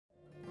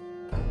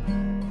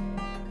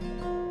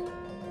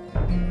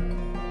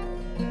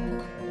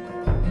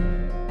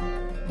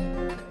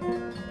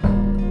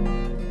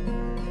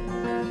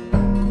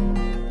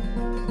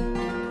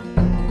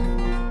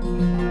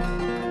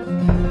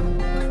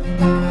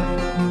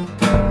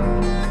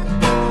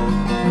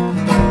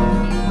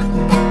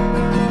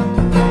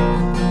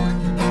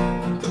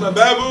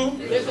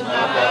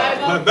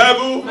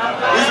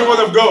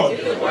of God.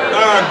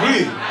 I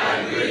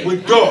agree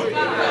with God.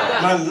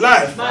 My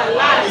life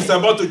is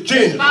about to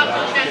change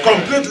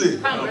completely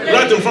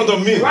right in front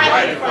of me.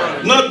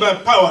 Not by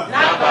power,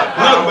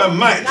 not by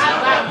might,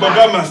 but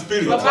by my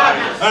spirit.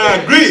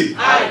 I agree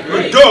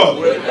with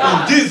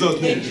God in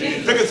Jesus' name.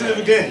 Take a seat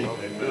again.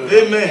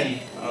 Amen.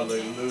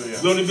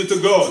 Hallelujah. Glory be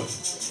to God.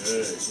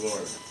 Hey,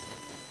 glory.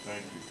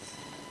 Thank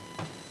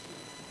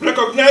you.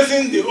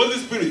 Recognizing the Holy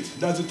Spirit,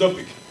 that's the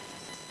topic.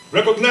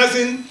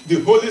 Recognizing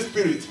the Holy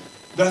Spirit,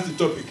 that's the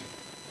topic.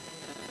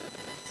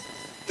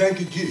 Thank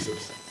you,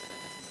 Jesus.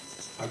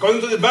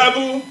 According to the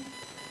Bible,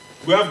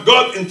 we have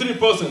God in three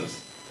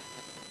persons.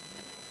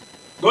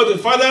 God the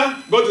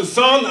Father, God the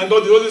Son, and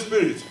God the Holy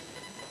Spirit.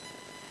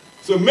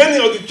 So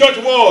many of the church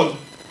world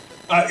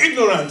are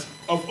ignorant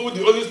of who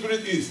the Holy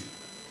Spirit is.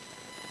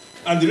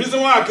 And the reason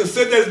why I can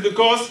say that is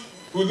because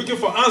we're looking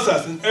for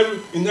answers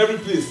in every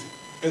place,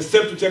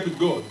 except to check with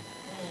God,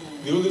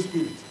 the Holy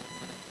Spirit.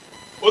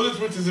 Holy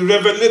Spirit is the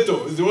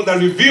revelator, is the one that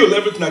reveals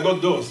everything that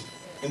God does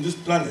in this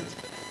planet.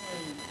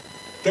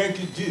 Thank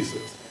you,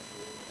 Jesus.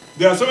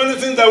 There are so many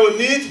things that we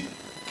need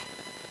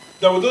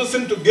that we don't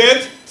seem to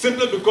get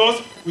simply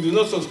because we do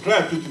not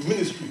subscribe to the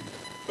ministry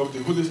of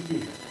the Holy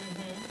Spirit.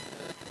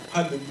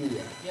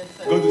 Hallelujah. Yes,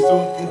 sir. God is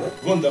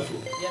so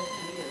wonderful. Yes,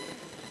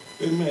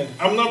 it is. Amen.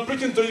 I'm not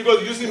preaching to you,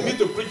 God is using me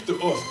to preach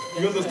to us.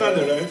 You understand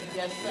that, right?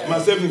 Yes, sir.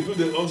 Myself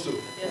included also.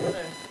 Yes,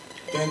 sir.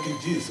 Thank you,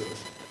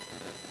 Jesus.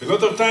 A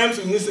lot of times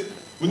we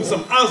need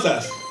some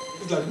answers.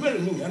 It's like, wait a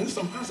minute, I need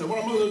some answers.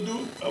 What am I going to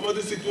do about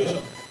this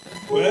situation?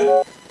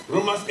 Well,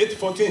 Romans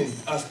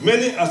 8:14, as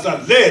many as are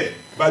led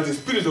by the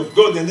Spirit of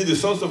God, they need the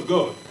sons of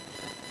God.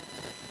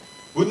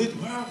 We need,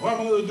 what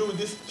am I going to do with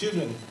these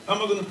children?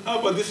 How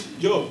about this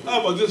job?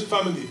 How about this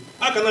family?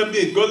 How can I be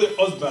a godly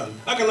husband?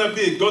 How can I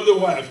be a godly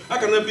wife? How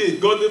can I be a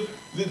godly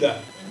leader?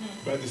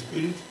 By the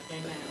Spirit.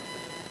 Amen.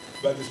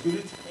 By the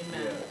Spirit.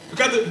 Amen.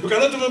 We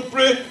cannot even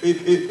pray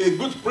a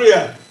good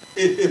prayer,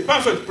 a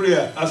perfect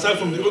prayer, aside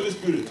from the Holy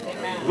Spirit.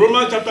 Amen.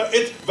 Romans chapter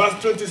 8,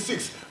 verse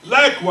 26.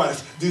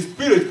 Likewise, the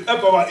Spirit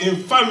help our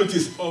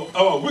infirmities, or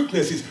our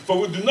weaknesses, for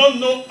we do not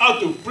know how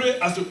to pray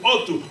as we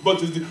ought to,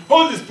 but it's the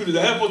Holy Spirit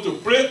that helps us to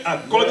pray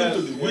according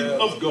to the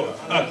will of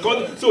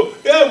God. So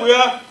here we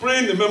are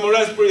praying the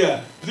memorized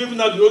prayer, living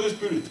out the Holy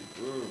Spirit.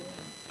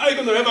 How are you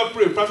going to ever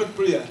pray a perfect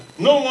prayer?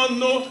 No one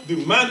knows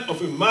the mind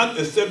of a man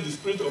except the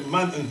spirit of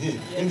man in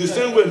him. In the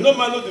same way, no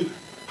man knows the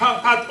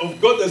heart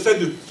of God except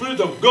the Spirit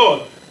of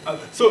God.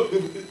 So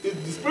if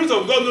the Spirit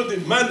of God knows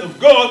the mind of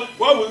God,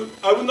 why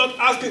are we not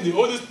asking the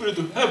Holy Spirit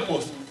to help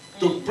us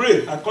to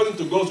pray according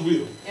to God's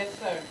will? Yes,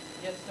 sir.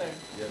 Yes, sir.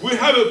 We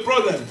have a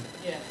problem.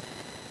 Yes.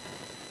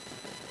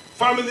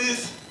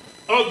 Families,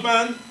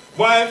 husband,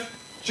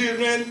 wife,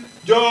 children,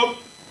 job.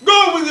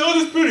 Go with the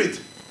Holy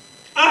Spirit.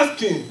 Ask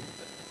Him.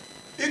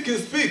 He can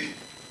speak.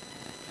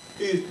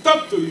 He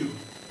talk to you.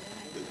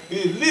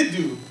 He lead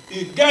you.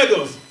 He guide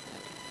us.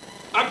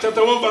 Acts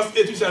chapter 1 verse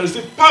 8, you shall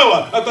receive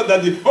power after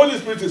that the Holy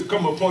Spirit is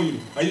come upon you.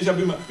 And you shall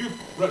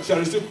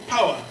receive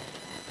power.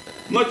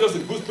 Not just a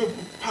good people,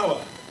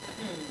 power.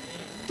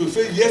 To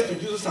say yes to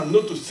Jesus and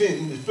no to sin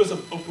in the face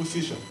of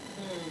opposition.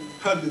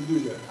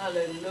 Hallelujah.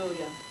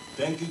 Hallelujah.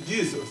 Thank you,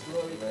 Jesus.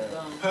 Glory to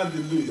God.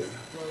 Hallelujah.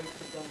 Glory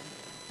to God.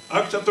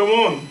 Acts chapter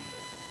 1.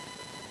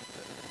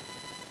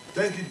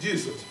 Thank you,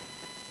 Jesus.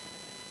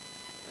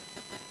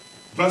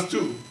 Verse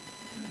 2.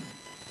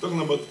 Talking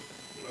about,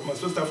 I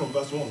must first start from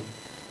verse 1.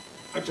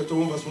 Acts chapter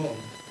 1, verse 1.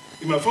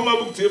 In my former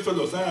book,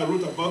 Theophilus, I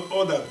wrote about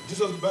all that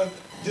Jesus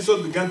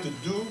began to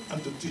do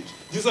and to teach.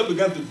 Jesus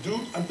began to do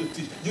and to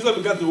teach. Jesus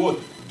began to what?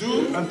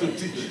 Do and to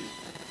teach.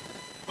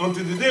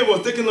 Until the day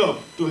was taken up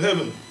to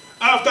heaven.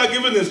 After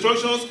giving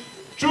instructions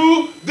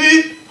through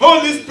the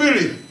Holy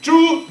Spirit.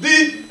 Through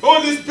the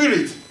Holy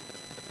Spirit.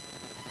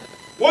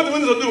 What do we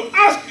need to do?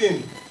 Ask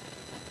Him.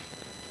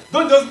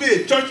 Don't just be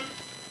a church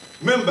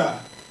member.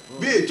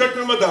 Be a church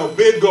member that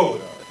obeys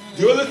God.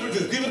 The Holy Spirit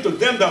is given to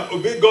them that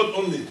obey God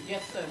only.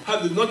 Yes, sir.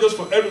 Not just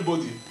for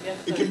everybody.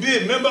 Yes, it can be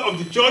a member of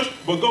the church,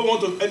 but God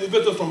wants to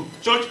elevate us from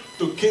church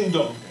to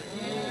kingdom.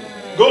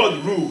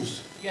 God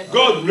rules. Yes,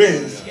 God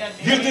reigns. Yes,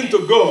 Yielding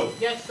to God.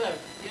 Yes, sir.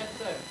 Yes,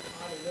 sir.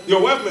 Hallelujah.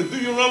 Your wife may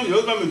do you wrong,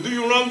 your husband may do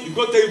you wrong. If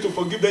God tell you to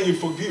forgive, then you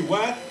forgive.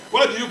 Why?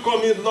 Why do you call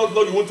me, Lord,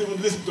 Lord, you won't even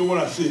listen to what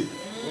I say?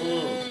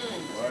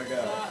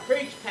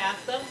 Preach,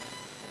 Pastor.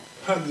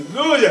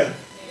 Hallelujah.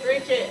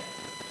 Preach it.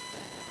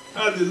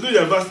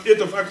 Hallelujah. Verse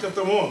 8 of Acts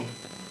chapter 1.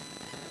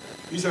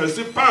 You shall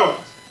receive power.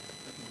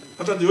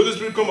 After the Holy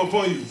Spirit come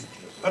upon you.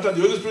 After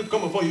the Holy Spirit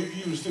come upon you,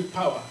 you receive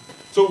power.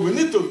 So we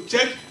need to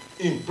check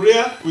in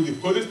prayer with the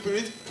Holy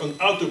Spirit on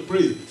how to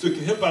pray. So it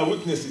can help our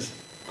weaknesses.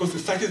 Because it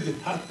searches the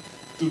heart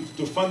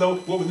to find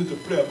out what we need to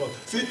pray about.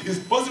 See, it's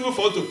possible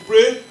for us to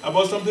pray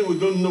about something we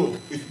don't know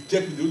if you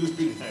check with the Holy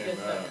Spirit. Yes,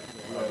 sir.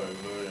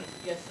 Hallelujah.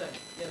 Yes, sir.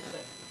 Yes, sir.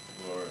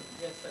 Glory.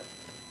 Yes, sir.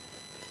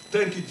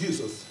 Thank you,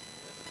 Jesus.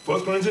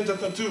 1 Corinthians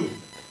chapter 2.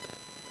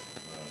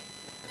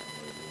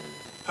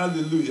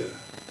 Hallelujah.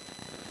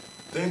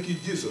 Thank you,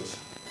 Jesus.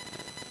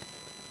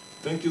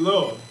 Thank you,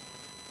 Lord.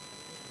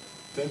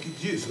 Thank you,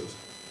 Jesus.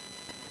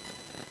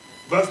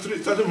 Verse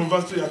 3, starting from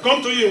verse 3. I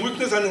come to you in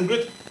weakness and in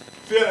great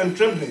fear and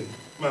trembling.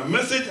 My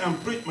message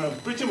and my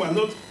preaching were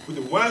not with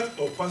the wise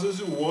or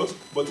persuasive words,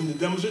 but in the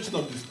demonstration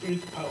of the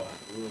Spirit power.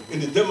 In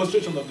the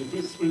demonstration of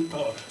the Spirit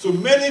power. So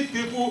many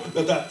people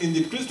that are in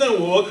the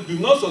Christian world do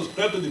not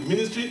subscribe to the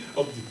ministry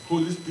of the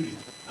Holy Spirit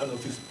and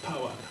of His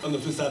power and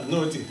of His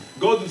anointing.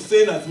 God is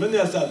saying, as many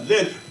as are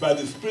led by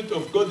the Spirit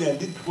of God, they are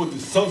indeed the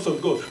sons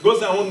of God. God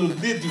said, I want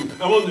to lead you.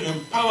 I want to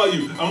empower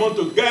you. I want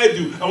to guide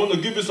you. I want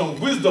to give you some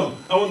wisdom.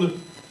 I want to...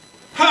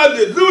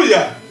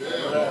 Hallelujah!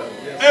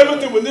 Yeah.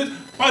 Everything we need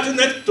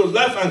pertinent to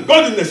life and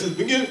godliness is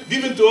being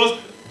given to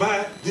us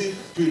by the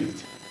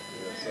Spirit.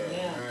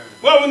 Yeah.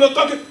 Well, we're not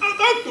talking,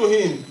 talk to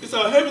Him. It's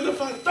our Heavenly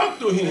Father. Talk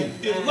to Him.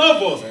 He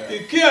loves us.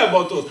 He cares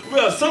about us. We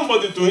are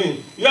somebody to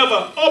Him. You have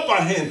an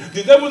upper hand.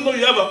 The devil knows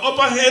you have an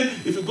upper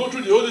hand if you go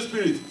through the Holy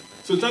Spirit.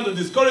 So he's trying to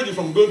discourage you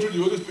from going through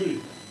the Holy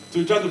Spirit. So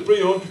you try to pray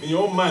in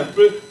your own mind.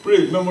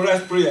 Pray,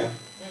 memorize prayer.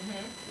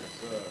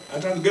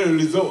 And try to get a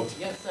result.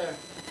 Yes, sir.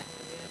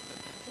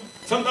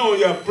 Sometimes when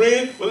you are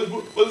praying, Holy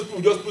Spirit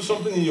will just put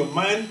something in your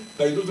mind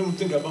that you don't even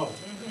think about.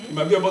 It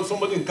might be about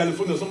somebody in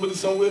California, somebody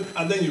somewhere,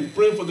 and then you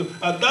pray for them.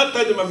 At that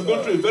time, they might be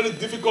going through a very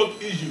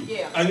difficult issue.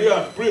 Yeah. And you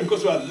are praying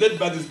because you are led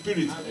by the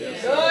Spirit.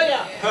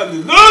 Hallelujah.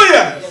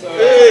 Hallelujah.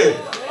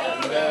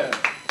 Hey.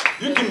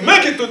 You can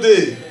make it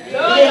today. You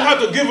don't have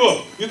to give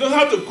up. You don't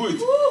have to quit.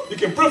 You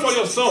can pray for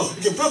your son.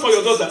 You can pray for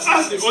your daughter.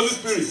 Ask the Holy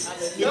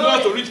Spirit. You know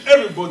how to reach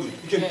everybody.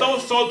 You can turn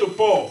Saul to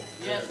Paul.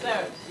 Yes,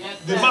 sir. Yes,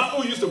 sir. The man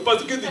who used to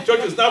persecute the church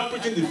is now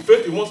preaching the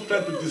faith he wants to try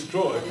to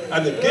destroy.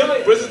 And they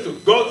gave praises to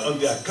God on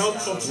the account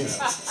of me.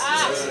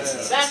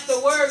 That's the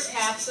word,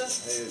 Pastor.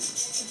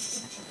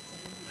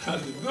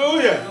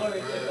 Hallelujah.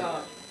 Glory to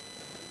God.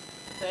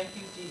 Thank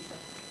you, Jesus.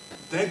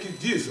 Thank you,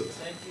 Jesus.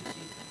 Thank you, Jesus.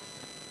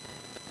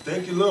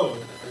 Thank you, Lord.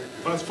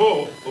 Verse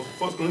 4 of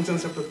 1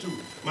 Corinthians chapter 2.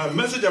 My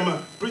message and my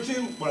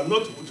preaching were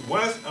not with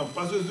wise and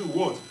persuasive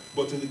words,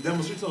 but in the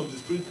demonstration of the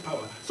Spirit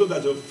power, so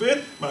that your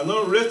faith might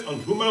not rest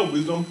on human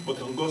wisdom,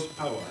 but on God's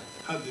power.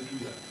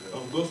 Hallelujah.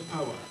 On God's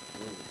power.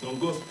 On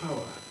God's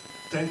power.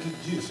 Thank you,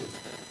 Jesus.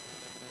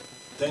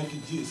 Thank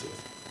you,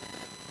 Jesus.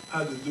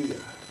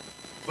 Hallelujah.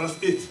 Verse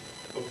 8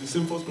 of the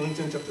same 1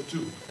 Corinthians chapter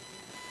 2.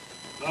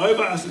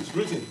 However, as it's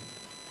written,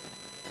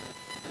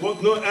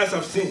 what no eyes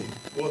have seen,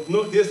 what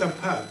no ears have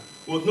heard,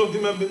 what no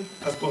human being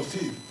has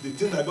conceived, the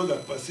things that God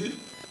has perceived,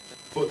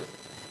 for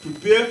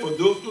prepare for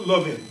those who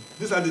love Him.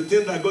 These are the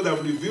things that God has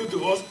revealed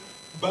to us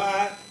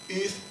by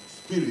His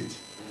Spirit,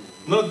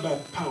 not by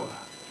power,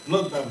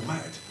 not by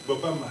might,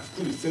 but by my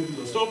Spirit, said the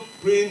Lord. Stop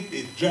praying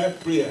a dry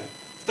prayer.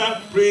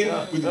 Start praying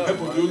with the help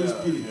of the Holy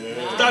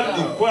Spirit. Start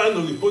inquiring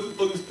of the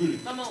Holy Spirit.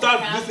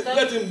 Start listening.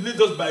 Let Him lead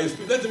us by His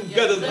Spirit. Let Him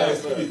guide us by His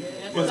Spirit.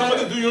 When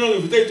somebody do you wrong,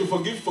 if you tell you to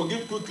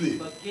forgive quickly.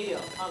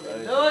 Forgive.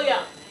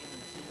 Hallelujah.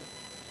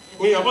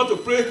 When you're about to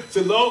pray,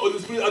 say, Lord, Holy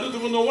Spirit, I don't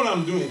even know what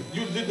I'm doing.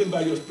 You lead me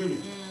by your Spirit.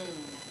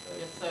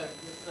 Yes, sir. Yes,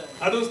 sir.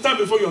 I don't stand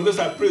before you unless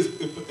I pray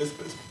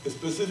a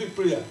specific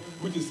prayer,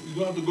 which is, you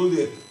don't have to go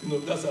there. You know,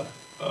 that's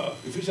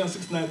Ephesians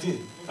 6:19.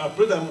 I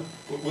pray that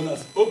when I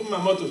open my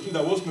mouth to speak,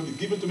 that words may be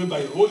given to me by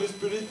your Holy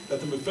Spirit,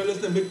 that I may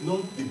fearlessly make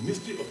known the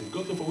mystery of the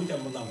gospel for which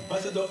I'm an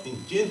ambassador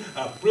in chain.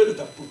 I pray that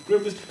I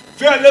proclaim this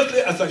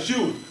fearlessly as I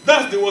should.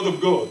 That's the word of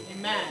God.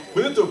 Amen.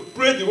 We need to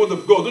pray the word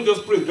of God. Don't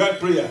just pray dry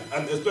prayer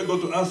and expect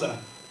God to answer.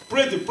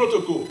 Pray the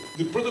protocol.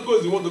 The protocol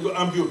is the word of God,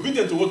 and be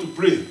obedient to what to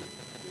pray.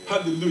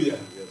 Hallelujah.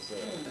 Yes, sir.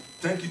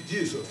 Thank you,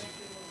 Jesus.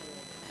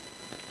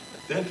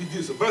 Thank you,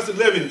 Jesus. Verse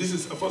 11. This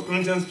is 1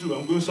 Corinthians 2.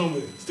 I'm going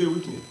somewhere. Stay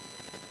with me.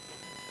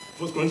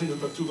 1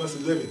 Corinthians 2, verse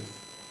 11.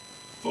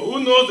 For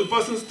who knows the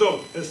person's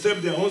thought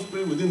except their own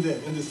spirit within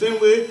them? In the same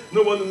way,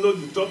 no one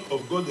knows the thought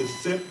of God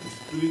except the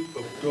Spirit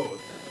of God.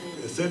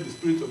 Except the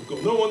Spirit of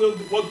God. No one knows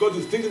what God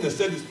is thinking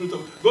except the Spirit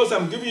of God. God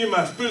says, I'm giving you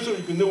my spirit so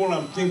you can know what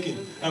I'm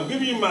thinking. I'm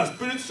giving you my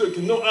spirit so you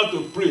can know how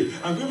to pray.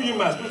 I'm giving you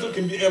my spirit so you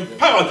can be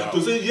empowered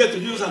to say yes to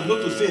Jesus and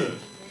not to sin.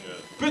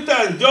 Peter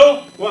and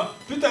John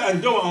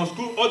were on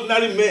school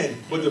ordinary men,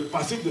 but they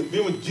perceived the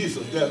being with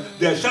Jesus.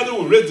 Their shadow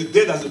will raise the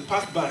dead as they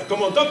pass by.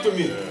 Come on, talk to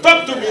me.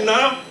 Talk to me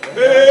now.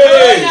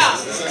 Hey!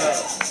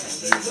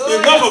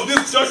 Enough of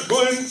this church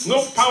going,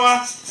 no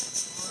power.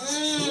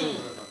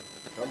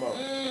 Come on.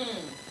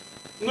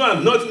 No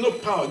anointing, no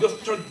power,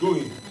 just church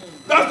going.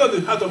 That's not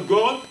the heart of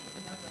God.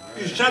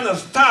 You shine a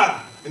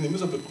star in the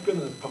midst of a crooked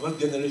and perverse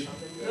generation.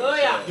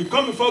 You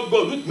come before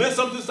God, which means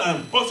something are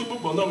impossible,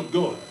 but not with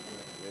God.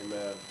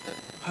 Amen.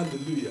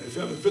 Hallelujah. If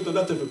you have a faith of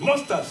that type of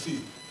mustard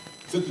seed,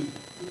 said to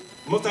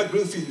mustard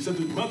grain seed, you said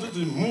to the mountain to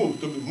be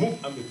moved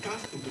and be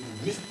cast into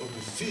the midst of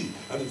the sea.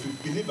 And if you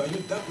believe and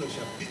you, that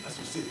shall be as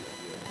you say.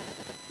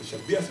 It shall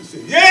be as you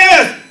say.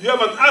 Yes! You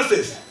have an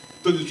access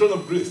to the throne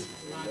of grace.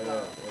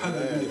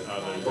 Hallelujah.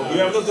 But we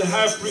have not a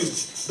high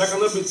priest that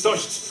cannot be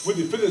touched with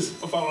the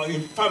feelings of our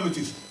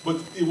infirmities, but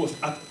it was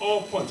at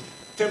all points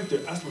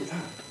tempted as we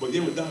are, but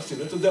yet without sin.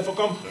 Let us therefore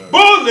come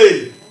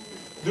boldly.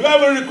 Do you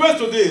have a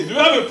request today? Do you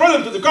have a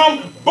problem to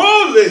come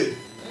boldly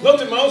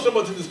Not in my own strength,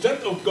 but in the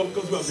strength of God,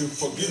 because we have been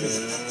forgiven.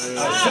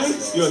 I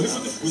sin, your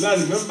iniquity will I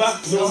remember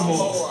no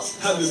more.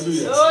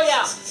 Hallelujah.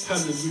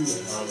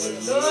 Hallelujah.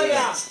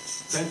 Hallelujah.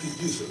 Thank you,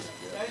 Jesus.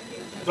 Thank you,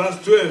 Jesus. Verse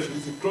 12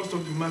 is the crux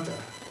of the matter.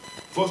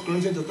 1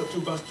 Corinthians chapter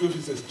 2, verse 12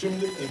 is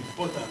extremely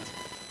important.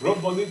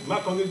 Rub on it,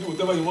 mark on it, do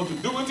whatever you want to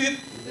do with it.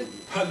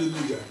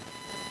 Hallelujah.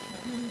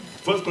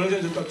 1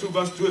 Corinthians chapter 2,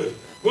 verse 12.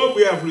 What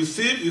we have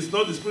received is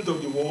not the spirit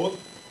of the world,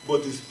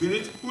 but the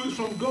Spirit who is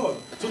from God,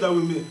 so that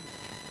we may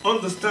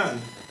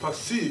understand,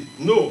 perceive,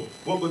 know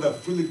what God has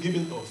freely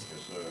given us.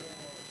 Yes,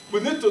 We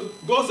need to,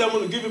 God said, I'm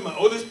going to give you my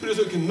Holy Spirit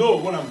so you can know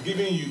what I'm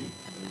giving you.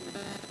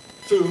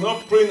 So you're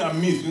not praying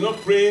amiss, you're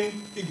not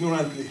praying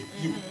ignorantly.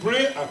 You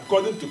pray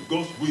according to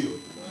God's will.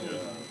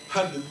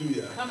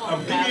 Hallelujah. Come on, I'm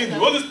giving you the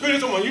Pastor. Holy Spirit,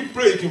 so when you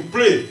pray, you can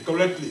pray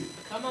correctly.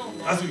 Come on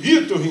now. As you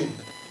yield to Him,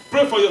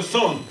 pray for your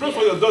son, pray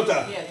for your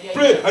daughter,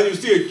 pray, and you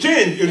see a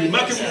change, a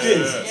remarkable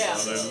change. Yeah.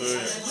 Hallelujah.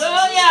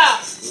 Hallelujah.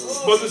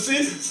 But you see,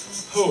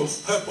 oh,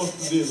 help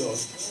us today, Lord.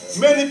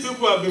 Many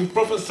people have been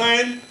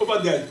prophesying over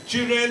their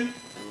children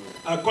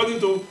according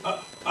to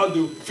how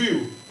they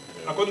feel,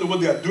 according to what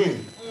they are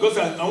doing. God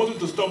said, I want you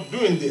to stop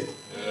doing that.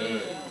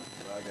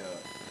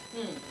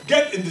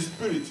 Get in the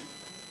Spirit.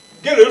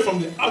 Get away from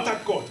the outer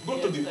court. Go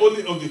to the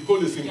Holy of the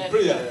Holies in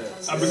prayer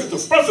and begin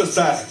to prophesy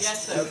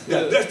Yes, sir.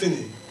 their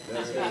destiny.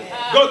 That's right.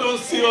 God don't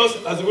see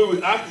us as the way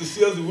we act, He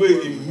sees us the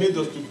way He made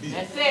us to be.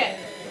 That's it.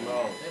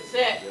 That's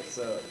it. Yes,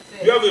 sir.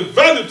 You have a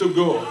value to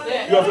God.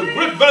 You have a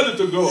great value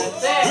to God.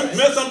 That's You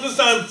made something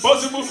sound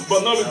possible,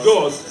 but not with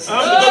God.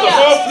 And because of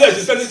all flesh,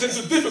 He said it's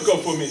too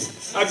difficult for me.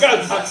 I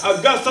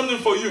got something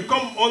for you.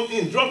 Come on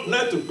in, drop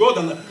nigh to God,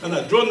 and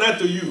I draw nigh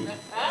to you.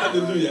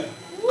 Hallelujah.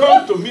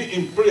 Come to me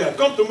in prayer.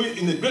 Come to me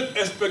in a great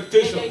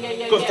expectation,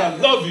 because I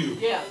love you.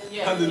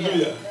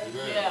 Hallelujah.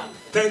 Yeah.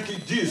 Thank you,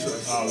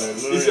 Jesus.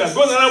 Hallelujah. If you are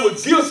going around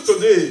with guilt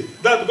today,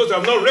 that's because you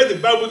have not read the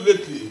Bible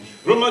lately.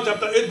 Romans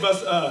chapter 8,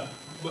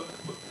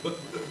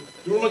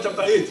 Romans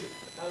chapter 8,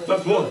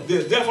 verse 1. There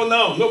is therefore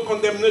now no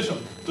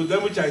condemnation to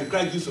them which are in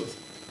Christ Jesus,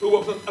 who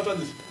walk not after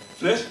the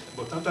flesh,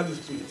 but after the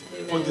Spirit.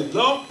 Amen. For the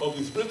law of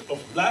the Spirit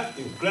of life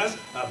in Christ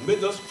have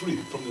made us free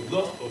from the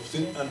law of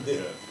sin and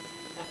death.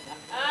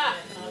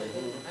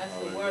 That's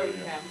the word,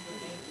 Pastor.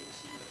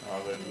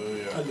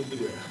 Hallelujah.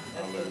 Hallelujah.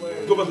 That's the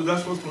word. Go back to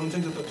that 1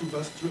 Corinthians chapter 2,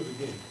 verse 12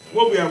 again.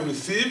 What we have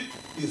received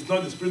is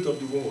not the spirit of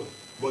the world,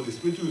 but the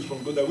Spirit who is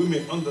from God, that we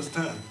may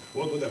understand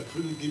what God has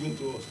freely given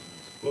to us.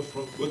 What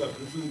God has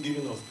freely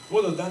given us.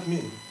 What does that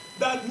mean?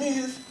 That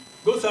means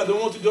God said, I don't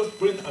want you to just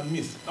pray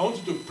amiss. I want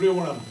you to pray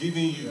what I'm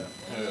giving you. Yes,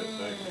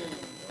 thank you.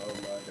 Oh,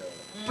 my God.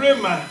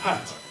 Pray my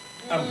heart.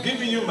 I'm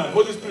giving you my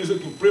Holy Spirit so you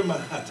can pray my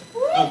heart.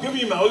 I'm giving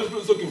you my Holy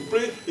Spirit so you can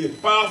pray a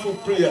powerful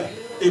prayer.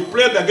 A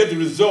prayer that gets the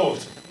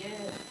result.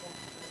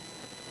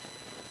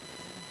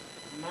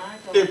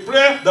 A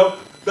prayer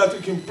that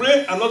you can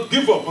pray and not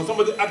give up on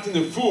somebody acting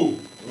a fool.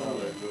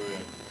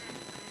 Hallelujah.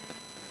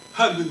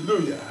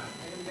 Hallelujah.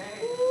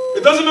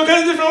 It doesn't make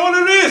any difference what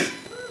it is.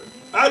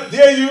 I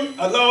dare you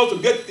allow us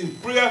to get in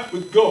prayer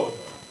with God.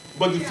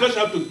 But the flesh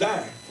has to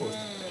die first.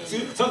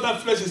 See,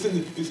 sometimes flesh is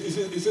in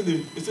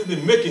the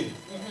making.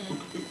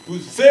 We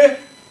say,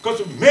 because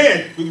we're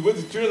mad with the way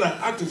the children are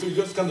acting, so you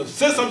just kind of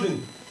say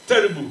something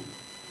terrible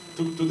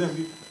to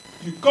them.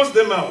 You curse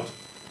them out.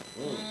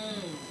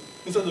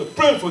 Instead of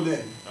praying for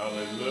them.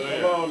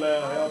 Hallelujah. Come on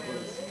now, help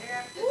us.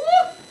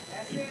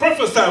 You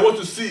prophesy what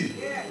you see.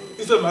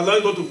 Instead of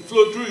allowing God to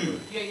flow through you.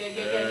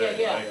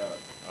 Yeah.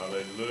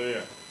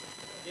 Hallelujah.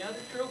 Yeah,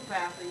 the truth,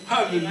 Pastor.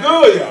 Hallelujah.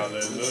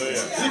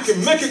 Hallelujah. You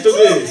can make it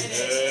today.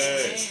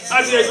 Hey.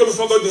 I dare go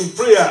before God in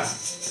prayer.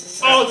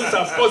 All things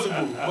are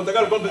possible, but I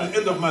got to come to the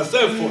end of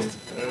myself first.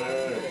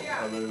 Hey.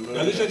 Hallelujah.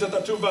 Galatians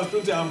chapter 2, verse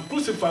 20, I'm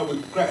crucified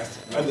with Christ,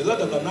 and the life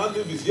that I now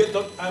live is yet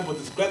not I, but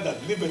it's Christ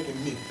that liveth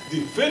in me.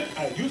 The faith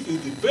I use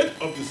is the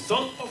faith of the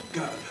Son of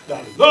God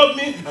that loved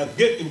me and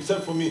gave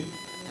himself for me.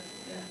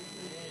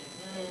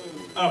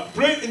 I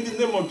pray in the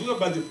name of Jesus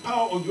by the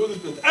power of the Holy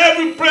Spirit.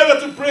 Every prayer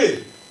that you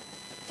pray,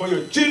 for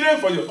your children,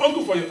 for your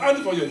uncle, for your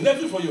auntie, for your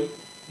nephew, for your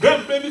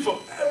grandbaby, for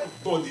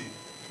everybody,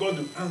 God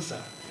will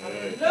answer.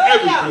 Every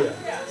prayer.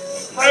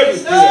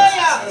 Every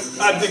prayer.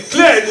 I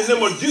declare in the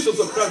name of Jesus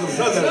Christ of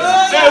Nazareth,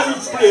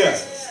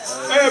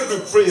 every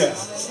prayer,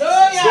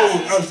 God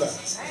will answer.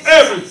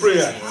 Every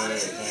prayer.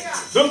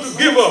 Don't you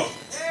give up.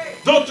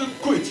 Don't you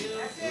quit.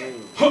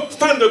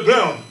 Stand the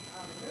ground.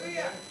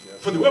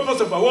 For the weapons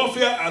of our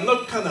warfare are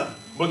not carnal,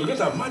 but the great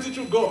are mighty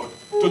through God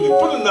to the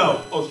pulling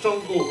down of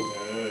strongholds,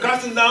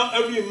 casting down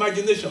every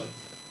imagination.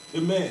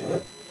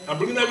 Amen. And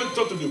bringing every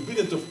thought to the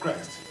obedience of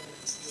Christ.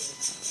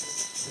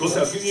 God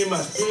has given you my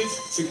spirit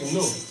so you can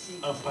know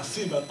and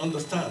perceive and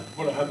understand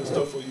what I have in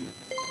store for you.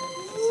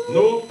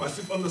 Know,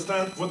 perceive,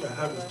 understand what I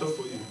have in store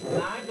for you.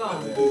 My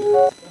God.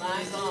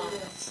 My God.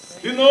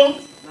 You know,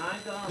 My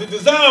God. the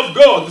desire of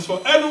God is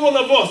for every one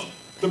of us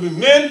to be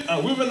men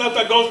and women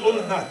after God's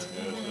own heart.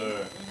 Yes,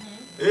 sir.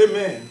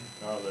 Amen.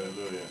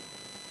 Hallelujah.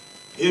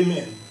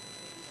 Amen.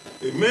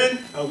 A men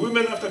and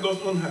women after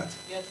God's own heart.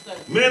 Yes, sir.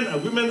 Men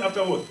and women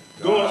after what?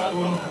 God's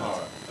own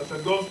heart. After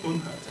God's own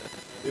heart.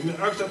 In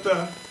Acts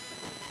chapter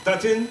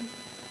 13,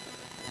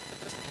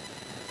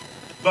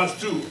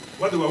 verse 2,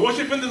 when they were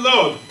worshiping the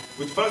Lord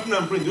with fasting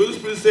and praying, the Holy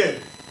Spirit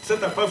said,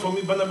 set apart for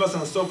me Barnabas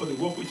and Saul for the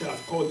work which I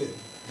have called them.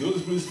 The Holy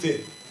Spirit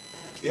said,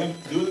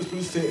 the Holy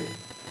Spirit said,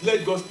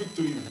 let God speak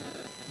to you.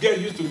 Get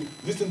used to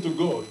listening to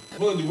God.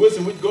 One of the ways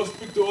in which God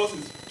speaks to us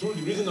is through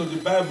the reading of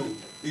the Bible.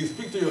 He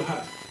speaks to your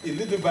heart. He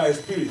leads you by His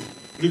Spirit.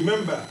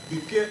 Remember,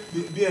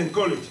 be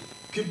encouraged.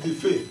 Keep the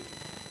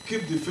faith.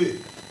 Keep the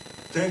faith.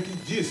 Thank you,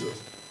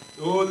 Jesus.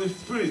 The Holy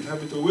Spirit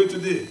have it away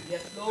today.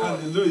 Yes, Lord.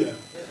 Hallelujah.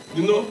 Yes,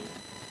 You know,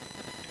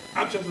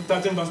 Acts chapter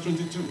 13, verse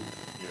 22.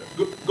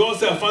 God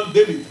said, I found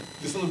David,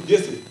 the son of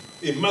Jesse,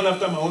 a man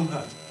after my own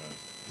heart.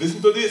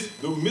 Listen to this.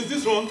 Don't miss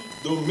this one.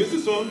 Don't miss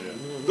this one.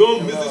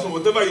 Don't miss this one.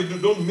 Whatever you do,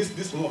 don't miss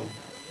this one.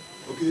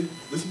 Okay?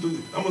 Listen to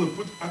this. I'm going to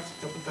put Acts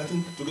chapter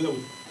 13 together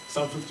with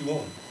Psalm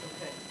 51.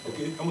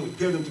 Okay? I'm going to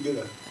pair them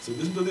together. So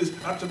listen to this.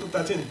 Acts chapter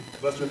 13,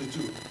 verse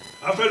 22.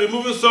 After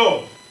removing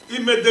Saul, He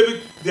made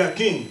David their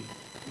king.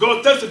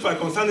 God testified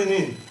concerning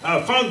him.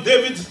 I found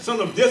David,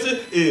 son of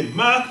Jesse, a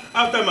man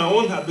after my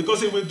own heart,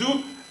 because he will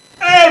do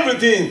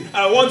everything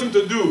I want him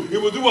to do. He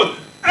will do what?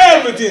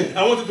 Everything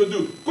I want him to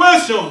do.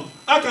 Question: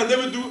 how can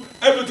David do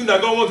everything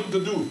that God wants him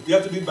to do? You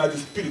have to be by the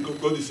Spirit, because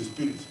God is a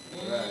Spirit.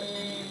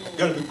 You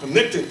got to be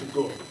connected to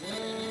God.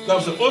 That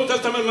was the Old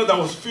Testament man that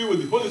was filled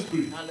with the Holy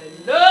Spirit.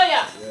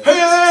 Hallelujah.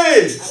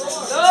 Hey!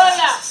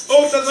 Hallelujah.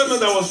 Old Testament man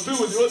that was filled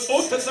with the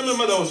Old Testament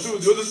man that was filled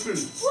with the Holy Spirit.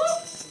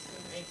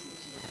 Thank you,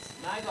 Jesus.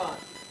 My God.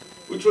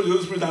 We throw the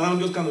Holy Spirit around,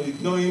 just kind of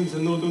ignore him,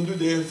 say, no, don't do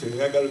this.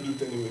 Say, I got to do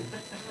it anyway.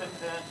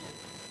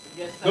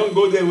 Yes, sir. Don't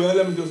go there, well,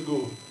 let me just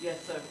go.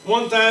 Yes, sir.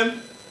 One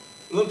time,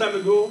 a long time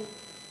ago,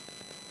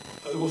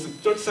 it was a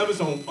church service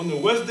on a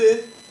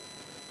Wednesday,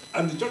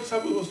 and the church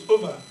service was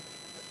over,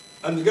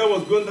 and the guy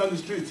was going down the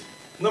street.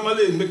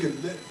 Normally, he make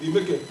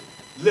a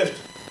left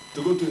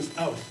to go to his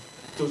house,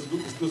 to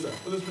his closer.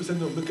 Holy Spirit said,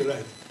 no, make a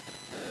right.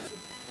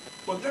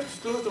 But left is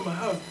closer to my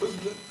house.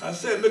 I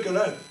said, make a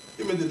right.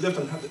 He made the left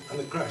and had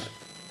a crash.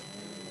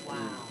 Wow.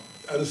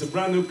 And it's a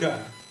brand new car.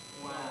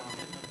 Wow.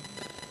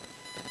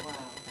 Wow.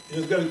 He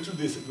just got it 2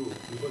 days ago.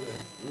 Before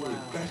that. Wow. He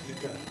crashed the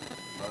car.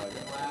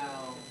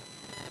 Wow.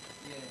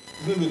 Yeah.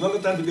 It's going to be another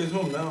time to get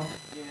home now.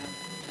 Yeah.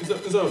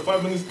 Instead of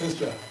 5 minutes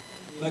extra.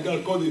 And I got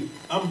to call the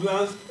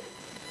ambulance,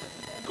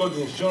 call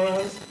the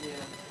insurance. Yeah.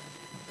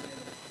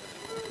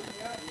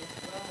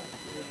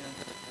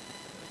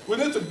 We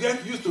need to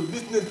get used to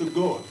listening to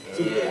God.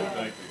 So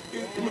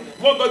Thank you.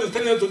 what God is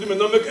telling us to do may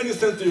not make any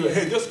sense to your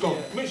head. Just come.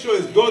 Make sure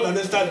it's God and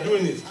then start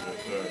doing it.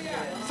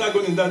 Start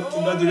going in that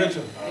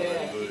direction.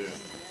 Hallelujah.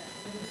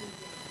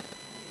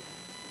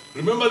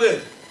 Remember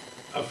that.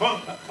 I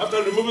found,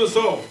 after removing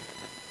Saul,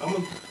 I'm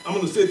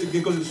going to say it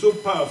again because it's so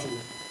powerful.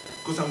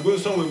 Because I'm going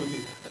somewhere with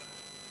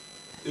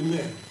it.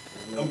 Amen.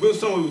 I'm going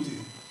somewhere with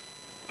it.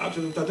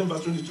 Actually, 13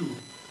 verse 22.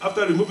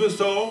 After removing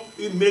Saul,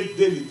 He made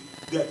David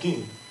their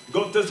king.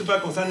 God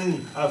testified concerning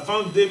him. I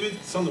found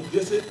David, son of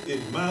Jesse, a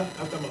man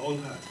after my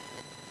own heart.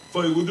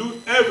 For he will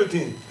do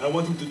everything I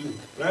want him to do.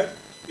 Right?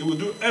 He will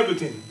do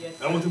everything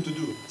I want him to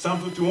do. Psalm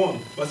 51,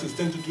 verses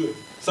 10 to 12.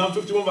 Psalm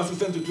 51, verses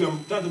 10 to 12.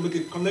 I'm trying to make a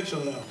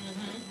connection now.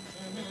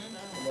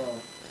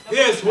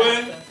 Here's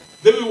where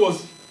David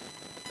was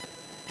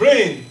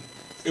praying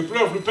a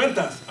prayer of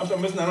repentance after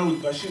messing around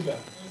with Bathsheba.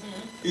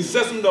 He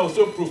said something that was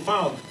so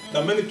profound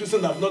that many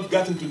Christians have not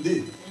gotten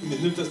today in the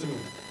New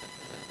Testament.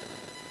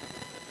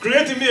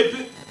 Create in me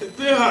a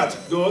pure heart,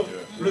 God.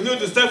 Renew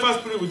the steadfast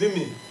spirit within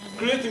me.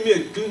 Create in me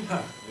a clean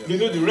heart.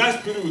 Renew the right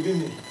spirit within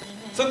me.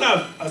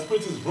 Sometimes our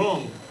spirit is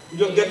wrong. We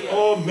just get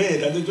all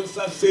mad and they just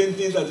start saying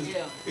things that is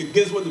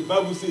against what the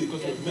Bible says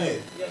because we're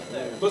mad.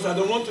 Because I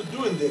don't want to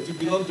do in there to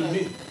belong to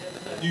me.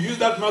 You use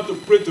that mouth to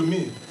pray to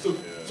me. So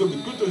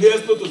be good to hear,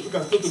 slow to speak,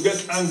 and slow to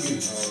get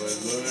angry.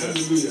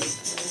 Hallelujah.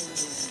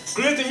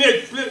 Create in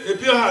me a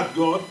pure heart,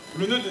 God.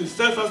 Renew the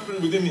steadfast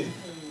spirit within me.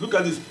 Look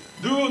at this.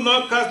 Do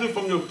not cast me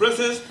from your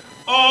presence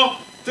or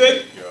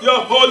take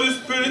your Holy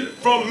Spirit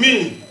from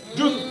me.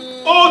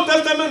 Old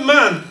Testament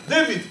man,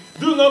 David,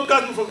 do not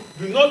cast me from,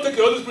 do not take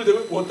your Holy Spirit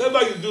away.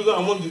 Whatever you do,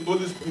 I want the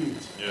Holy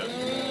Spirit.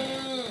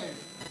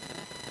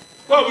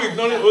 Why are we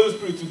ignoring the Holy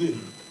Spirit today?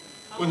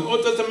 When the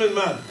Old Testament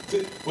man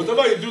said,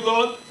 whatever you do,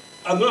 Lord,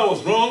 I know I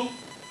was wrong.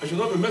 I should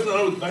not be messing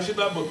around with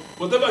Bathsheba, but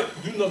whatever,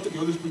 do not take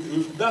your Holy Spirit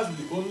away. That's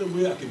the only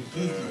way I can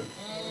please you.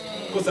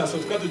 Because I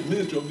subscribe to the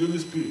ministry of the Holy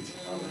Spirit.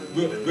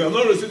 We have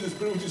not received the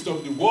Spirit which is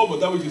of the world, but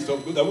that which is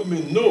of God, that we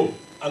may know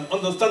and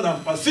understand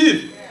and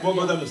perceive what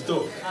God has in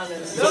store.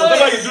 So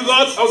whatever you do,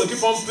 Lord, I will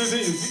keep on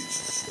pleasing you.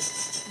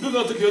 Do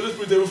not take your Holy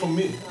Spirit away from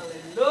me.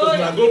 Because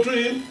when I go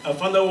through Him, I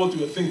find out what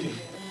you are thinking.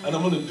 And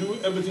I'm going to do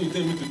everything you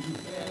tell me to do.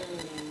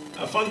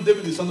 I found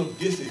David, the son of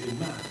Jesse, a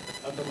man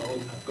after my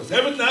own heart. Because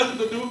everything I ask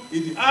you to do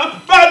is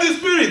by the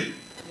Spirit.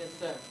 Yes,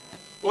 sir.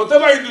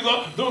 Whatever you do,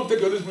 Lord, don't take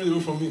your Holy Spirit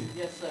away from me.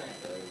 Yes, sir.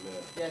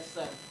 Yes,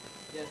 sir.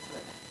 Yes, sir.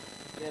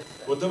 Yes,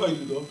 sir. Whatever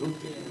you do, Lord, don't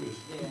take it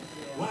away.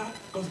 Why?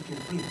 Because you can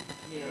pray.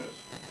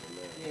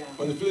 Yeah.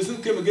 When the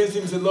Philistines came against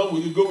him, he said, Lord, will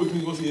you go with me?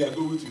 He goes, yeah,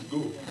 go with you,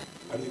 go.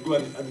 And he go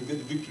and he get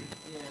the victory.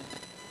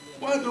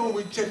 Why Why don't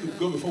we check with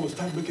God before we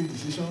start making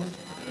decisions?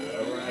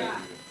 Right.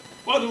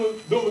 Why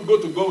don't we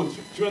go to God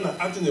with children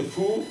and acting a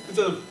fool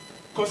instead of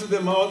cursing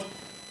them out,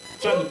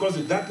 trying to cause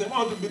the darkness?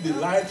 Why don't we be the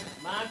light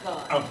My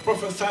God. and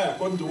prophesy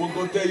according to what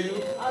God tell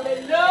you?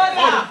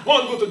 Hallelujah. Why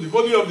don't go to the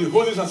Holy of the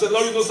Holies and say,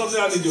 Lord, you know something,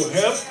 I need your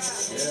help.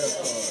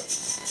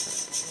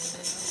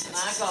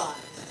 My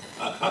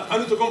God. I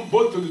need to come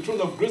bold to the throne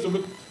of grace to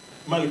make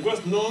my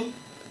request known.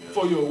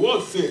 For your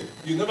word's sake,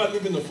 you never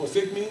leave me nor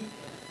forsake me.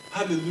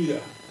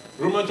 Hallelujah.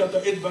 Romans chapter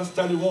 8, verse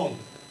 31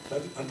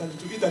 and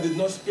 32. He that did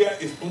not spare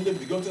his only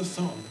begotten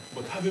Son,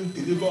 but have him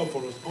delivered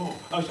for us all,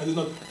 how shall he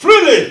not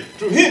freely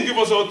through him give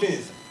us all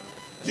things?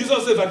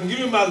 Jesus said, if I can give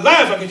you my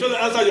life, I can surely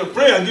answer your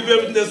prayer and give you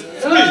everything that's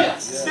free.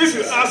 Yes. If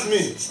you ask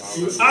me,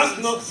 you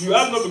ask not, you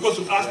ask not because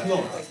you ask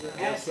not.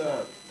 Yes,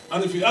 sir.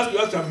 And if you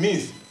ask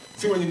amiss.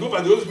 See, when you go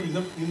by the Holy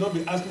Spirit, you'll not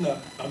be asking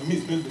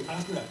amiss, you'll be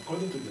asking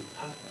according to the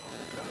heart of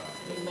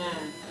God.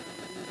 Amen.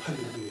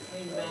 Hallelujah.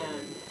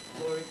 Amen.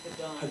 Glory to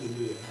God.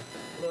 Hallelujah.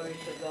 Glory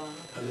to God.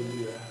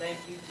 Hallelujah. Thank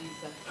you,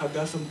 Jesus. I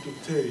got something to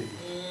tell you.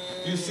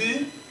 You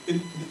see,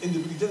 in the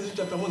Genesis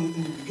chapter 1,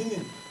 in the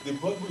beginning, the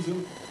Bible says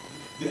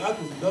the earth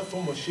was without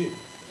form or shape.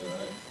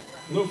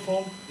 No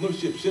form, no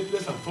shape,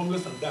 shapeless and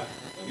formless and dark.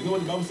 You know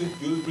what the Bible says?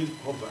 The Holy Spirit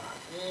hover.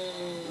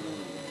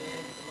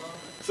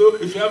 So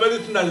if you have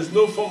anything that is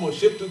no form or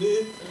shape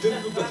today,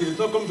 things look like it's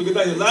not coming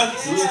together in your life,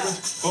 the Holy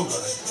Spirit hover.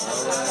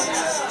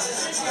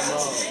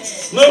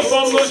 No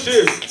form, no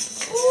shape.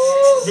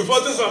 Before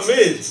things were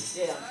made,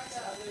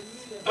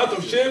 out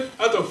of shape,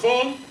 out of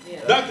form,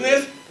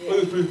 darkness,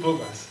 Holy Spirit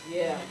hovers.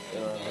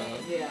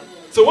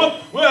 So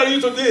where are you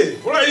today?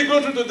 What are you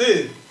going through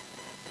today?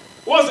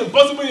 What's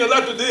impossible in your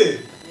life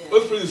today?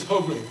 Holy Spirit is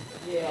hovering.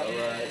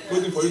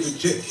 Waiting for you to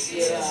check.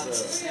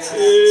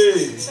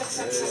 Hey.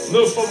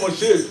 No form or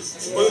shape.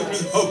 Holy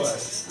Spirit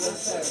hovers.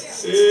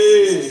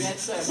 Hey.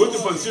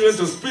 Waiting for the children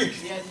to speak.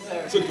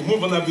 So you can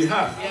move on our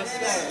behalf.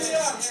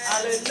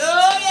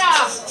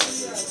 Hallelujah.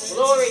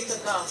 Glory to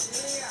God.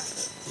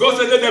 God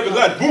said, let there be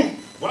light. Boom.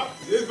 What?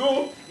 There you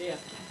go. Yeah.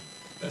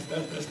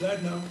 That's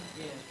light now.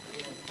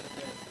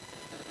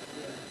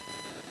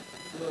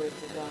 Glory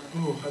to God.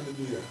 Oh,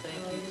 hallelujah.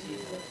 Thank you,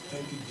 Jesus.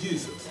 Thank you,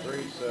 Jesus.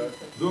 Praise, sir.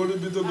 Glory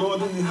be to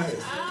God in the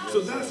highest. So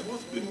that's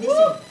what's been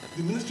missing.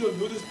 The ministry of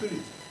the Holy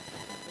Spirit.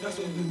 That's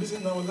what's been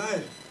missing in our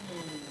life.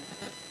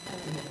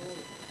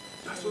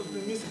 That's what's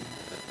been missing.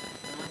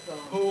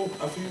 Oh,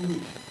 I feel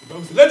weak. The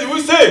Bible says, let the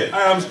weak say,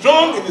 I am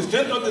strong in the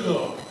strength of the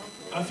Lord.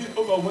 I feel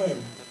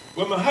overwhelmed.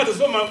 When my heart is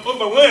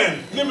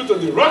overwhelmed, lead me to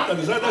the rock that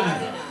is right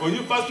under me. When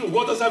you pass through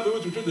waters, I'll be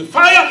able to through the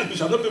fire, it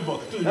shall not be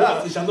burned. Through the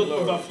waters, it shall not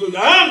overflow.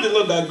 I am the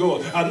Lord thy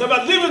God. I'll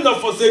never leave you nor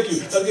forsake you.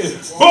 Again,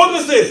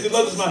 boldly say, the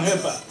Lord is my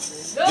helper.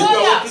 If you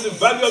are walking in the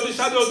valley of the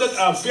shadow of death,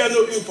 I'll fear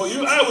no evil, for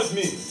you are with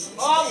me.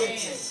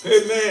 Always.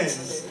 Amen.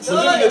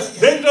 We're in a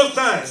dangerous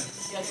time.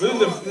 We're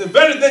in a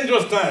very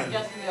dangerous time.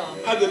 Yes, we are.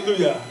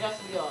 Hallelujah.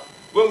 Yes, we are.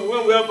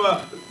 When we have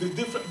the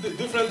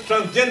different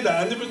transgender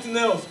and everything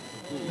else.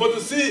 But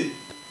you see,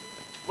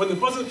 when the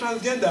person is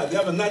transgender, they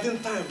have 19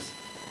 times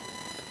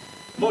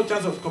more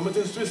chance of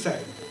committing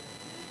suicide.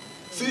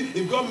 See,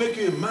 if God make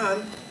you a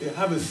man, they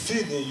have a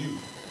seed in you.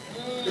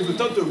 If you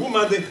turn to a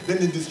woman, then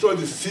they destroy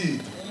the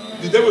seed.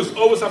 The devil is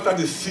always after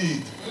the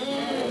seed.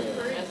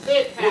 That's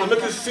it, You want to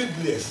make it Pastor.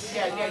 seedless.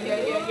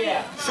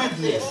 Yeah.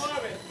 Seedless.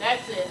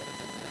 That's it.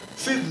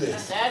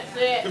 Seedless. That's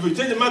it. If you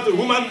change a man to a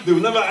woman, they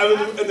will never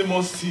have any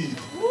more seed.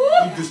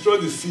 You destroy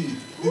the seed.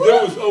 The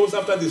devil is always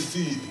after the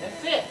seed.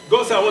 That's it.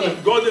 God said, I want a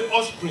godly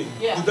offspring.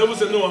 Yeah. The devil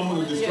said, no, I'm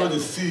going to destroy the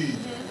seed.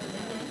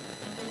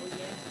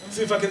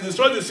 See, if I can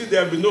destroy the seed,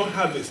 there will be no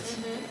harvest.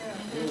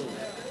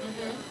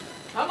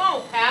 Come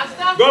on,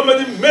 Pastor. God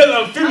made him male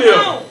and Come female.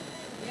 on.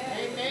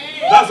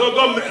 Amen. That's what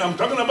God made. I'm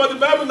talking about the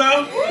Bible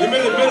now. He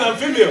made it male and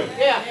female.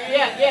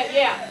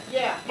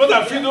 Yeah. But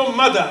that feel don't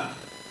matter.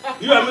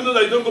 You and me know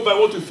that you don't go by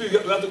what you feel. You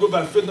have to go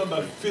by faith, not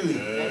by feeling.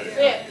 That's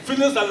it.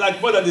 Feelings are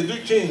like what they do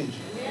change.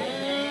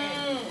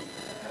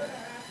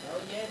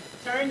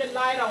 Turn the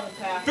light on,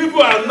 Pastor.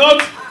 People are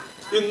not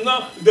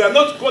enough. They are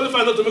not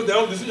qualified not to make their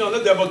own decision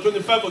unless they're about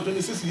 25 or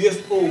 26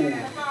 years old.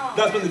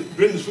 That's when the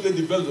brain is fully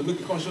developed to make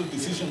a conscious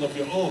decision of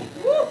your own.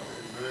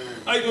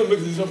 How are you going to make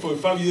a decision for a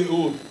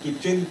 5-year-old to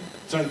change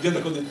transgender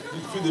because they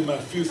feel they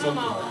might feel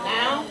something? Come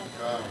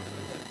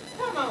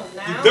on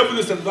now. The devil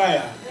is a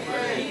liar.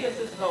 Jesus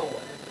is Lord.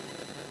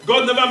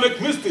 God never makes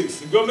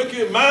mistakes. If God make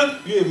you a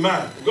man, you're a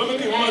man. If God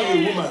make you a woman,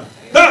 you're a woman.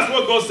 That's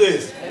what God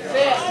says.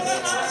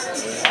 That's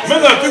it.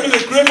 Men and female,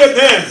 He created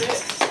them.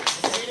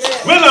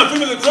 Men and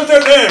female, He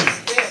created them.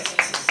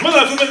 Men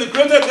and female, He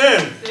created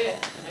them.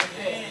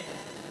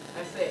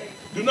 That's it.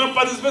 Do not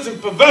participate in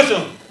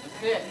perversion.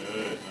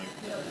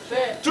 That's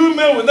it. Two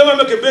men will never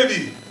make a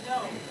baby.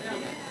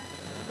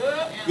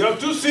 You have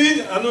two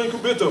seeds and no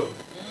incubator.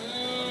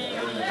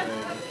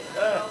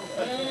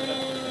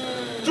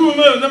 Two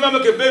women will never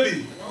make a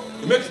baby.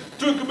 You make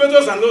 2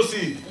 incubators and no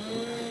seed.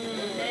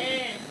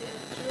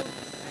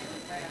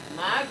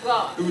 My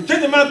God. If you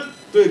change a man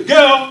to a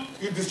girl,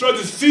 you destroy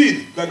the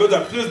seed that God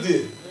has placed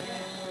there.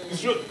 You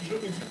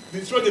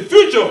destroy the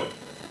future.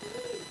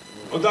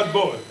 of that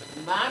boy.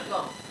 My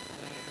God.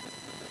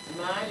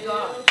 My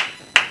God.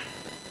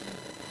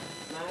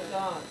 My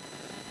God.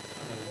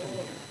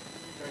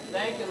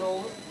 Thank you,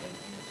 Lord.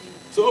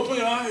 So open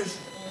your eyes.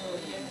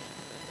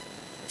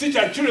 Teach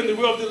our children the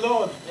way of the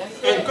Lord. Yes,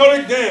 sir.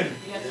 Encourage them.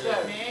 Yes, sir.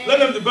 Let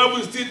them the Bible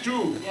is still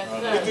true. Yes,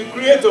 It's sir. the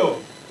Creator.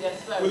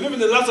 Yes, sir. We live in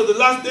the last of the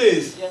last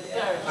days. Yes,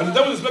 sir. And the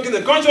devil is making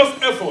a conscious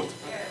effort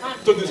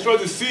to destroy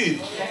the seed.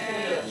 Yes, he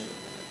is.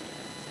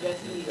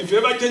 Yes, he is. If you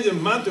ever change a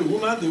man to a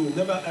woman, they will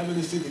never have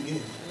any seed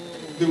again.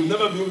 They will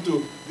never be able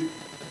to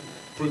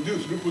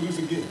reproduce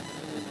again.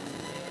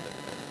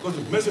 Because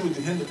you're messing with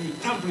the hand of you,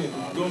 tampering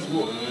with God's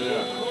word.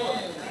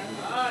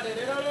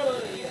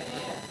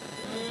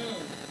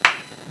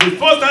 The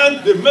first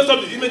time they messed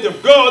up the image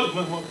of God,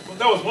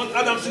 that was when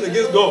Adam sinned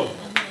against God.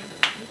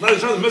 Now they're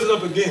trying to mess it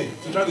up again,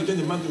 to try to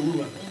change a man to a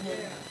woman.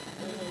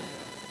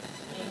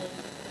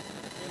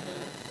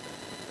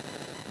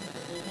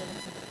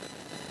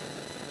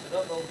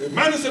 A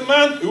man is a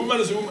man, a woman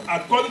is a woman,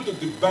 according to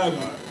the Bible.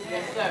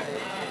 Yes, sir.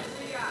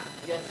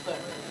 Yes, sir.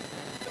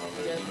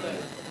 Yes, sir.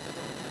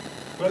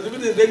 We're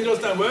living in a dangerous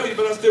time. Well, you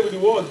better stay with the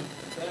word.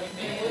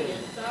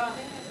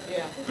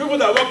 Yeah. People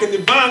that work in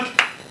the bank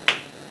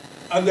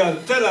and they are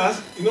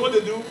tellers, you know what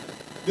they do?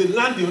 They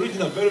learn the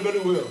original very, very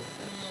well.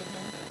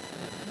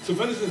 So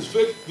if anything is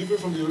fake,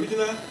 different from the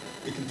original,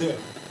 you can tell.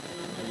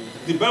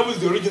 The Bible is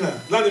the original.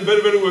 Learn it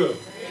very, very well.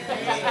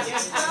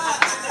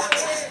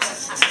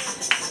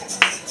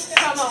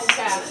 Come on,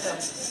 Pastor.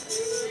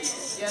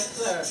 Yes,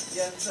 sir.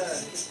 Yes, sir.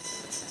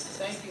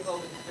 Thank you,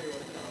 Holy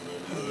Spirit.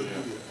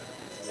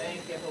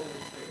 Thank you, Holy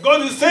Spirit.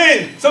 God is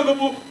saying, some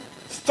people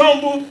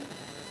stumble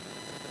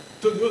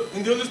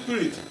in the Holy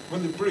Spirit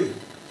when they pray.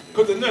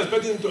 Because they're not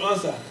expecting him to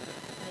answer.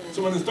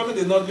 So when he's talking,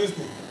 they're not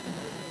listening.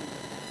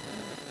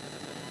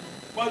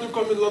 Why do you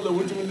call me Lord,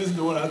 won't you listen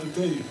to what I have to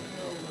tell you?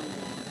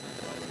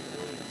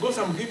 God,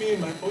 I'm giving you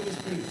my Holy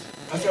Spirit.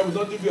 I said, I will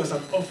not leave you as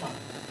an orphan.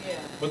 Yeah.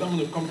 But I'm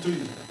going to come to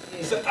you. Yeah.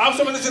 He said, I have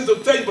so many things to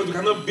tell you, but you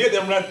cannot bear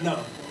them right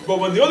now. But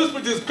when the Holy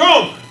Spirit is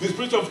come, the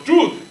Spirit of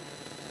truth,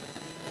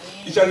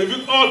 He shall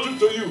reveal all truth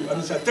to you,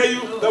 and He shall tell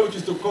you that which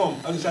is to come.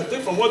 And He shall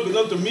take from what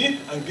belongs to me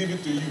and give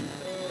it to you.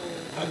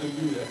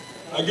 Hallelujah.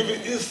 I give you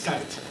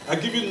insight. I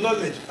give you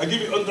knowledge. I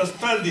give you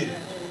understanding.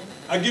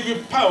 I give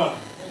you power.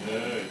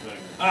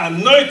 I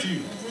anoint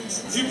you.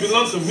 You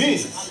belong to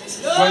me.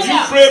 When you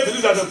pray,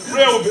 believe that the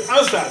prayer will be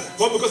answered.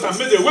 But because I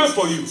made a way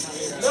for you.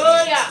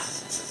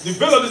 The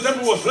veil of the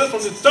temple was rent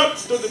from the top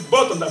to the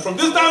bottom. That from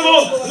this time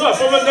on, no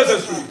appointment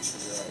necessary.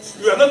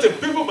 You are not a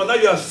people, but now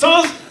you are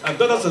sons and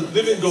daughters of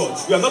the living God.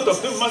 You are not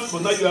of the mercy,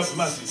 but now you have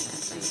mercy.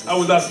 I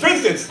would have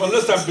fainted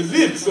unless I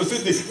believed to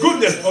see the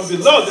goodness of the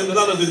Lord in the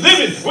land of the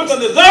living. Wait on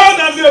the Lord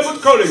and be of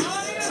good courage.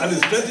 And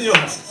strengthen your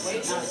heart.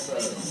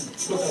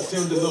 Look at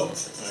saying the Lord.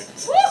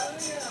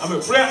 I'm a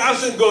prayer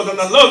answering God and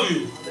I love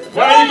you.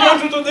 What are you going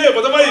through today?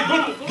 Whatever you're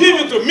going to give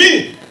it to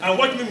me and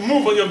watch me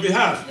move on your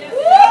behalf.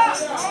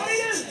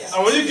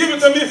 And when you give it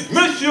to me,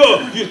 make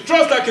sure you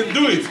trust I can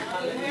do it.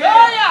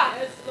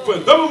 For a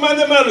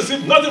double-minded man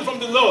receives nothing from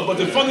the Lord but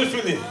a funny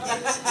feeling.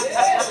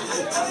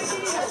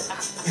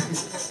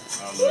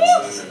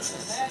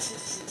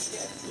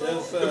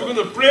 If you're going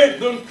to pray,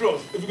 don't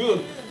trust. If you're going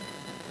to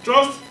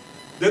trust,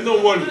 then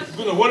don't worry. If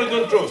you're going to worry,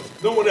 don't trust.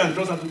 Don't worry and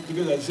trust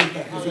together at the same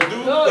time. If you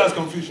do, that's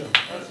confusion.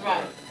 That's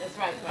right. That's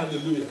right.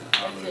 Hallelujah.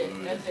 That's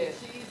it. That's it.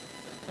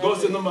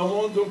 God said, number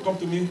one, don't come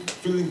to me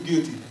feeling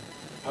guilty.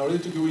 I already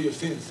took away your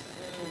sins.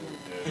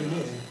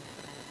 Amen.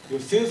 Your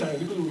sins are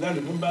iniquity will not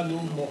remember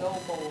no more.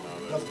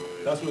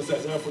 That's what it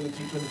says, Isaiah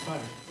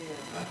 43:25.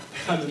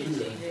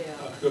 Hallelujah.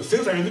 Your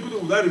sins are iniquity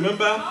will not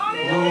remember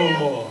no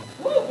more.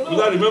 Will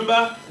not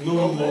remember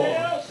no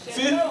more.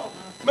 See,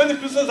 many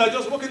Christians are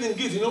just walking in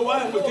guilt. You know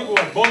why? Because people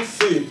were born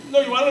saved. No,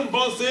 you weren't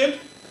born saved.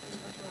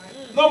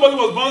 Nobody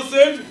was born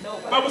saved.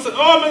 The Bible said,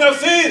 all men have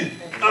sinned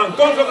and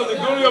come short of the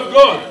glory of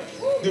God.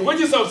 The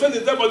wages of sin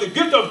is death, but the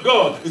gift of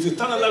God is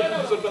eternal life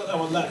in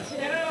our life.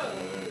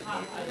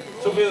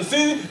 So if you're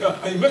sin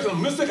and you make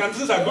some mistake and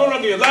things are going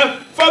wrong in your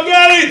life,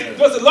 forget it.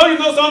 Because the Lord, you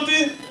know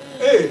something?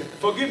 Hey,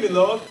 forgive me,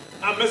 Lord,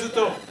 and mess it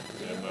up.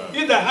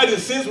 He that had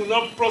his sins will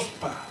not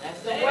prosper.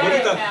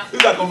 But he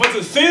that confess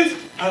his sins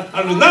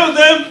and renounce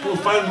them will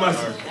find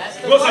mercy.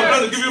 Because I'm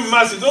trying to give you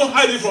mercy. Don't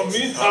hide it from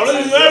me. I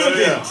already know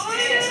everything.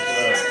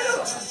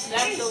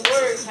 That's the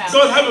word, Pastor.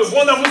 God have a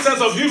wonderful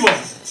sense of humor.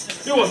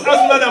 He was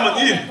asking Adam and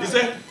Eve. He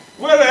said,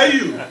 where are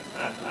you?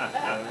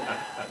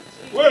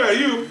 Where are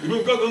you? You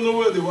mean God don't know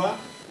where they were?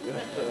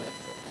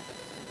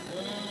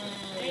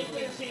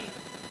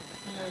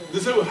 They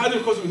said, well, how do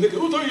you cause you naked?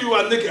 Who told you you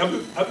were naked? Have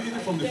you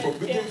eaten from the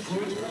forbidden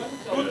fruit?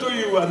 Who told you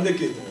you were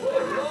naked?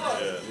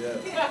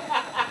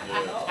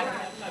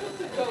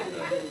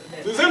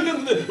 The same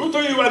thing today. Who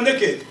told you you were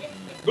naked?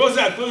 God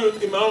said, I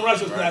clothe you in my own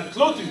righteousness. I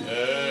clothe you.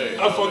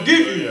 I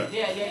forgive you.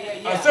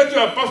 I set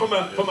you apart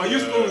from my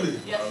use only.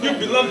 You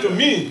belong to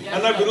me,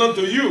 and I belong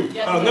to you.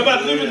 I'll never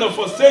leave you nor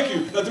forsake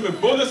you. That you may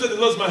boldly say the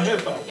Lord is my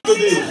helper.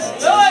 Today,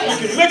 you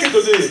can make it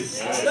today.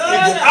 It's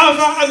the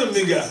Alpha and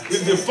Omega.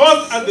 It's the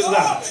first and the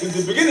last. It's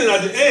the beginning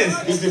and the end.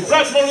 It's the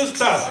bright morning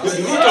star. It's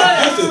the root of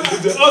Jesse.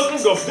 It's the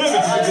offspring of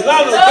David. It's the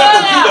Lion of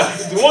Judah.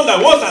 It's the one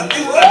that was and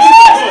is and is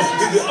to come.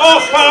 It's the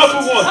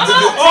all-powerful one. It's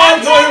the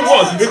all-knowing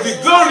one. It's the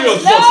glorious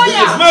one.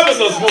 It's the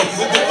marvelous one. It's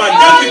the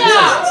majestic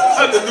one.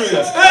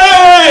 Hallelujah.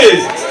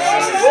 Hey!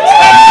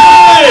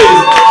 Hey!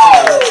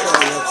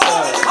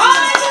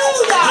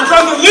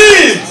 Because the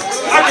leaves,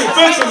 I can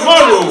face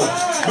tomorrow.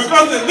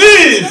 Because the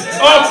leaves,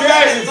 all fear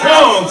is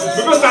gone.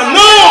 Because I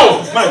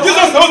know my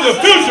Jesus holds the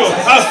future.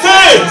 I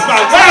say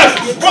my life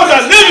is what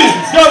I live in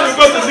just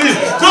because the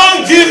leaves.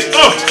 Don't give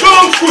up.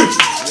 Don't quit.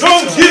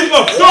 Don't give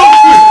up. Don't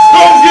quit.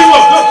 Don't give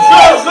up.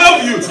 God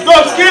loves you.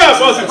 God cares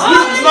about you. You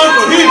belong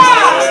to Him.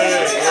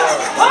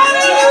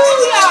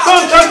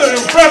 Don't try to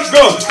impress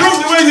God.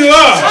 Come the way you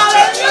are.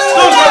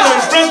 Don't try to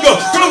impress God.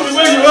 Come the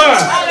way you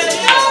are.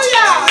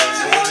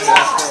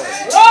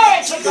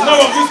 The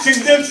name of this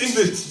King James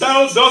English.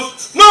 Thou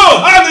dost. No,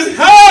 I need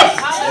help.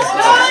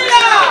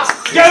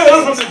 Get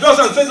away from the dust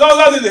and say, Lord,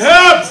 I need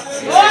help.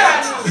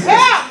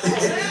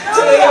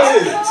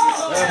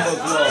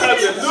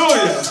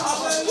 Hallelujah.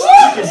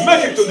 You can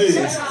make it today.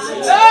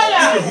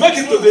 You can make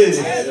it today.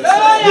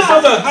 The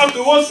thought that have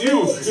towards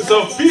you is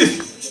of peace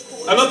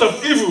and not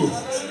of evil.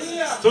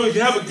 So you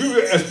can have a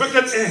good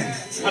expected end.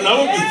 And I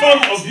won't be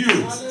fond of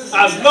you.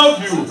 I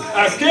love you.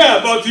 I care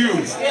about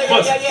you.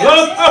 But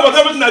Lord, how about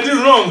everything I did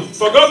wrong?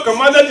 For God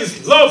commanded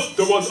His love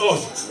towards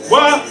us.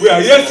 While we are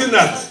yet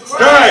sinners,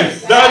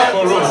 Christ died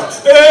for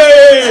us.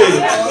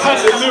 Hey!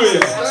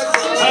 Hallelujah.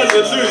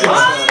 Hallelujah.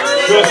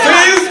 Your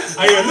sins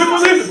and your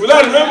iniquities will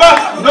I remember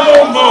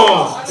no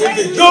more. In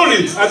the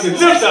glory and the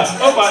lifter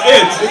of our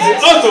head, in the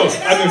author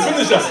and the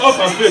finisher of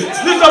our faith.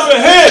 Lift up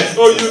your head,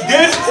 O you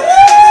gates.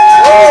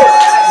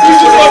 You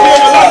should not be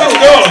everlasting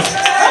doors.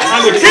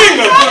 And the King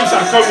of glory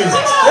shall come in.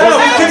 The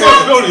King of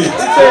glory,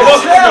 the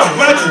Lord King of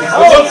mighty,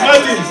 the Lord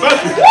mighty in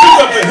battle. Lift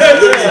up your head,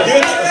 O you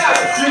gates.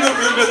 You know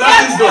the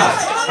everlasting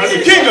doors. And the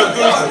King of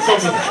glory shall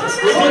come in.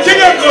 The King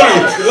of glory,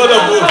 the Lord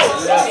of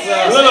hosts.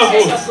 The Lord of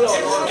hosts.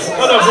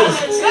 Lord of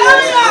hosts.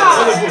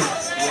 Lord of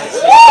hosts.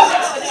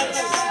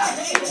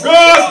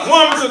 God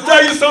wants me to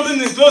tell you something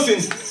in closing.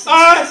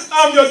 I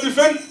am your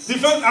defense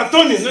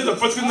attorney, not your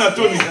particular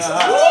attorney.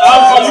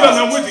 I'm for you and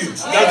I'm with you.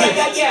 That's it.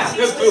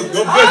 Let's go.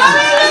 God bless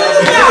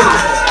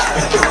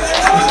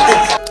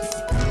you.